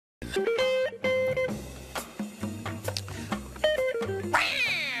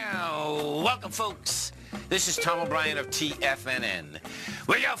Welcome, folks. This is Tom O'Brien of TFNN.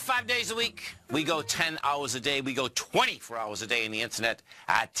 We go 5 days a week. We go 10 hours a day. We go 24 hours a day on the internet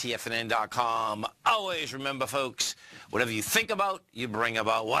at TFNN.com. Always remember, folks, whatever you think about, you bring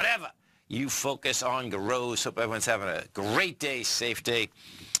about. Whatever you focus on grows. Hope everyone's having a great day, safe day.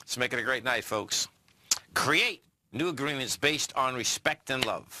 Let's make it a great night, folks. Create new agreements based on respect and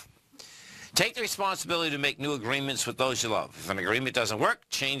love. Take the responsibility to make new agreements with those you love. If an agreement doesn't work,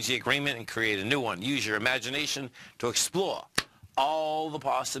 change the agreement and create a new one. Use your imagination to explore all the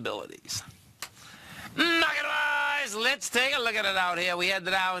possibilities. Market-wise, let's take a look at it out here. We had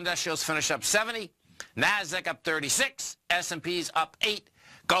the Dow Industrials finish up 70, NASDAQ up 36, S&P's up 8,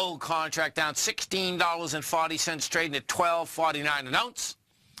 gold contract down $16.40, trading at $12.49 an ounce.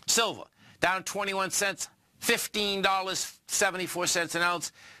 Silver down 21 cents, $15.74 an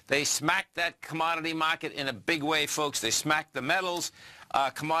ounce. They smacked that commodity market in a big way, folks. They smacked the metals.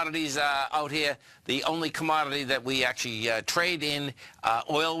 Commodities out here, the only commodity that we actually trade in,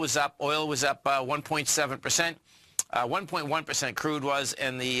 oil was up. Oil was up 1.7%. 1.1% crude was,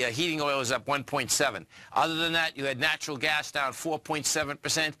 and the heating oil was up 1.7. Other than that, you had natural gas down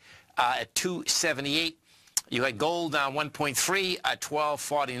 4.7% at 278. You had gold down 1.3 at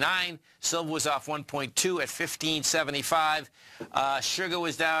 12.49. Silver was off 1.2 at 15.75. Sugar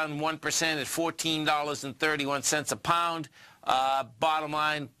was down 1% at $14.31 a pound. Bottom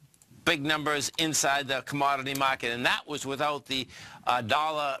line, big numbers inside the commodity market, and that was without the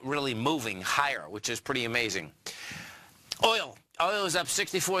dollar really moving higher, which is pretty amazing. Oil was up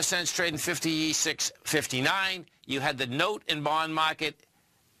 64 cents, trading 56.59. You had the note and bond market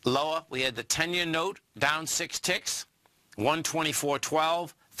lower. We had the 10-year note down 6 ticks,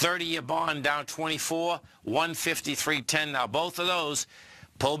 124.12. 30-year bond down 24, 153.10. Now, both of those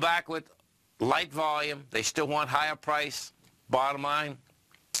pull back with light volume. They still want higher price. Bottom line,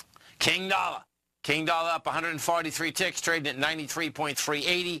 King Dollar. King Dollar up 143 ticks, trading at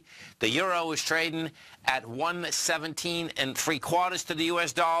 93.380. The euro is trading at 117 3/4 to the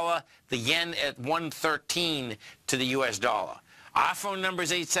U.S. dollar. The yen at 113 to the U.S. dollar. Our phone number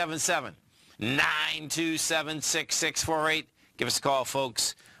is 877-927-6648. Give us a call,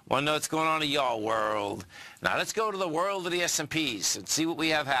 folks. Want to know what's going on in your world. Now, let's go to the world of the S&Ps and see what we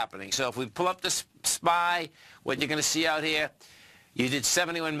have happening. So if we pull up the SPY, what you're going to see out here, you did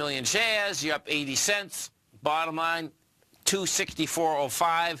 71 million shares. You're up 80 cents. Bottom line,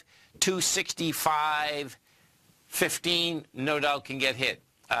 264.05, 265.15, no doubt can get hit.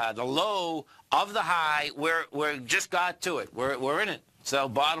 The low of the high, we're just got to it. We're in it. So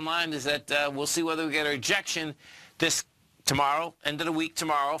bottom line is that we'll see whether we get a rejection this tomorrow, end of the week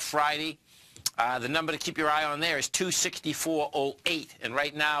tomorrow, Friday. The number to keep your eye on there is 264.08, and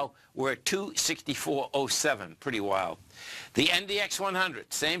right now we're at 264.07. Pretty wild. The NDX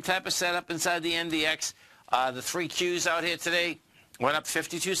 100, same type of setup inside the NDX. The 3 Qs out here today went up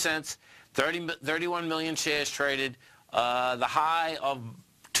 52 cents, 31 million shares traded. The high of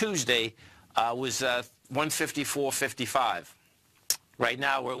Tuesday was 154.55. Right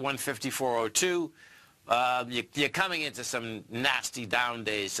now we're at 154.02. You're coming into some nasty down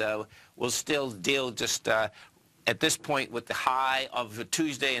days. We'll still deal just at this point with the high of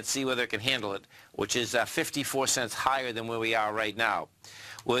Tuesday and see whether it can handle it, which is 54 cents higher than where we are right now.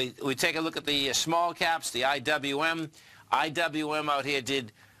 We take a look at the small caps, the IWM. IWM out here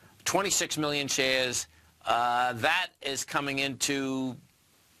did 26 million shares. That is coming into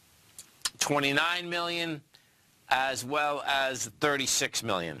 29 million as well as 36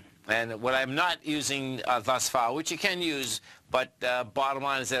 million. And what I'm not using thus far, which you can use, but bottom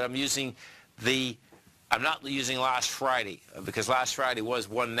line is that I'm not using last Friday, because last Friday was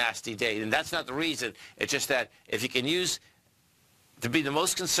one nasty day. And that's not the reason. It's just that if you can use to be the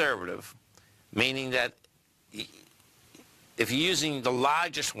most conservative, meaning that if you're using the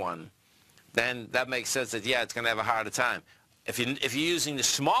largest one, then that makes sense that, yeah, it's going to have a harder time. If you're using the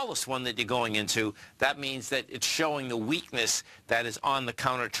smallest one that you're going into, that means that it's showing the weakness that is on the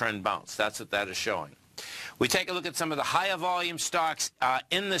counter trend bounce. That's what that is showing. We take a look at some of the higher volume stocks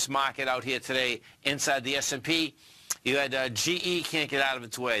in this market out here today inside the S&P. You had GE can't get out of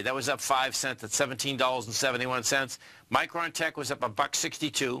its way. That was up 5 cents at $17.71. Micron Tech was up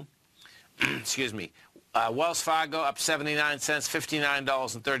 $1.62. Excuse me. Wells Fargo up 79 cents,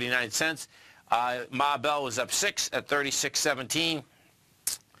 $59.39. Marbell was up 6 at 36.17.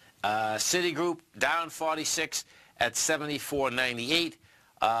 Citigroup down 46 at 74.98.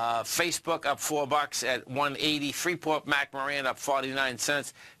 Facebook up $4 at 180. Freeport McMoran up 49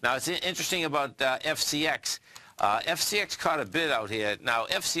 cents. Now it's interesting about FCX. FCX caught a bid out here. Now,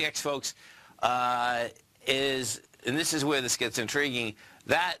 FCX, folks, is, and this is where this gets intriguing,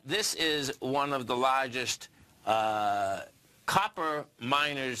 that this is one of the largest copper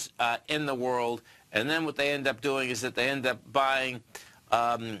miners in the world. And then what they end up doing is that they end up buying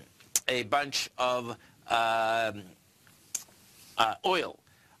a bunch of oil.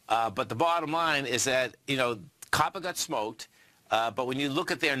 But the bottom line is that, you know, copper got smoked, but when you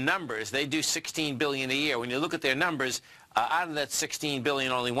look at their numbers, they do $16 billion a year. When you look at their numbers, out of that $16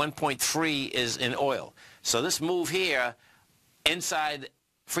 billion, only 1.3 is in oil. So this move here inside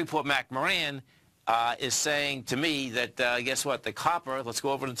Freeport-McMoRan is saying to me that, guess what, the copper, let's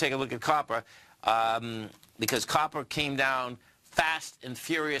go over and take a look at copper, because copper came down fast and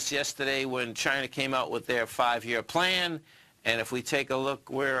furious yesterday when China came out with their 5-year plan. And if we take a look,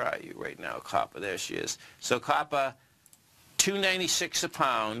 where are you right now, copper? There she is. So copper, $2.96 a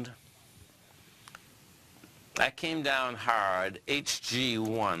pound. That came down hard.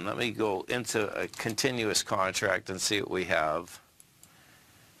 HG1. Let me go into a continuous contract and see what we have.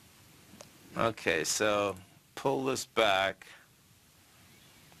 Okay, so pull this back.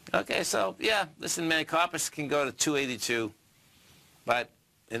 Okay, so yeah, listen, man, copper can go to 282. But,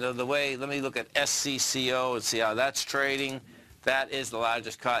 you know, the way, let me look at SCCO and see how that's trading. That is the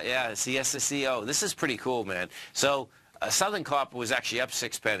largest copper. Yeah, it's the SCCO. This is pretty cool, man. So Southern Copper was actually up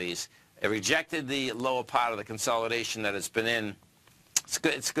 6 pennies. It rejected the lower part of the consolidation that it's been in. It's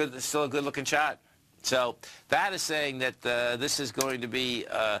good. It's good. It's still a good-looking chart. So that is saying that this is going to be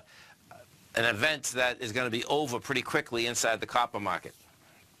an event that is going to be over pretty quickly inside the copper market.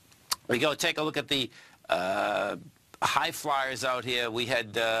 We go take a look at the high flyers out here. We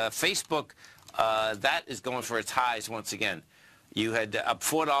had Facebook. That is going for its highs once again. You had up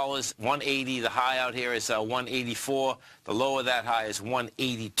 $4, 180. The high out here is 184. The low of that high is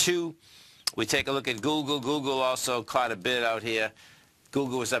 182. We take a look at Google. Google also caught a bid out here.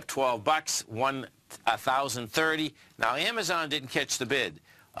 Google was up $12, 1,030. Now Amazon didn't catch the bid.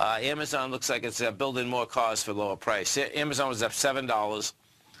 Amazon looks like it's building more cars for lower price. Amazon was up $7,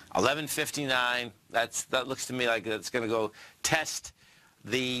 11.59. That looks to me like it's going to go test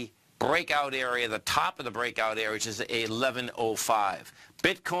the breakout area, the top of the breakout area, which is 1105.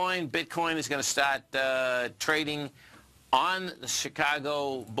 Bitcoin is going to start trading on the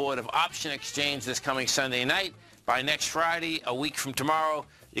Chicago Board of Option Exchange this coming Sunday night. By next Friday, a week from tomorrow,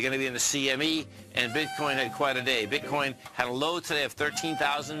 you're going to be in the CME, and Bitcoin had quite a day. Bitcoin had a low today of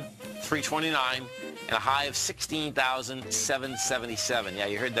 13,329 and a high of 16,777. Yeah,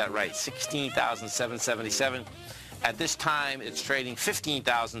 you heard that right, 16,777. At this time, it's trading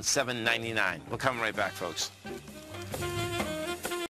 15,799. We're coming right back, folks.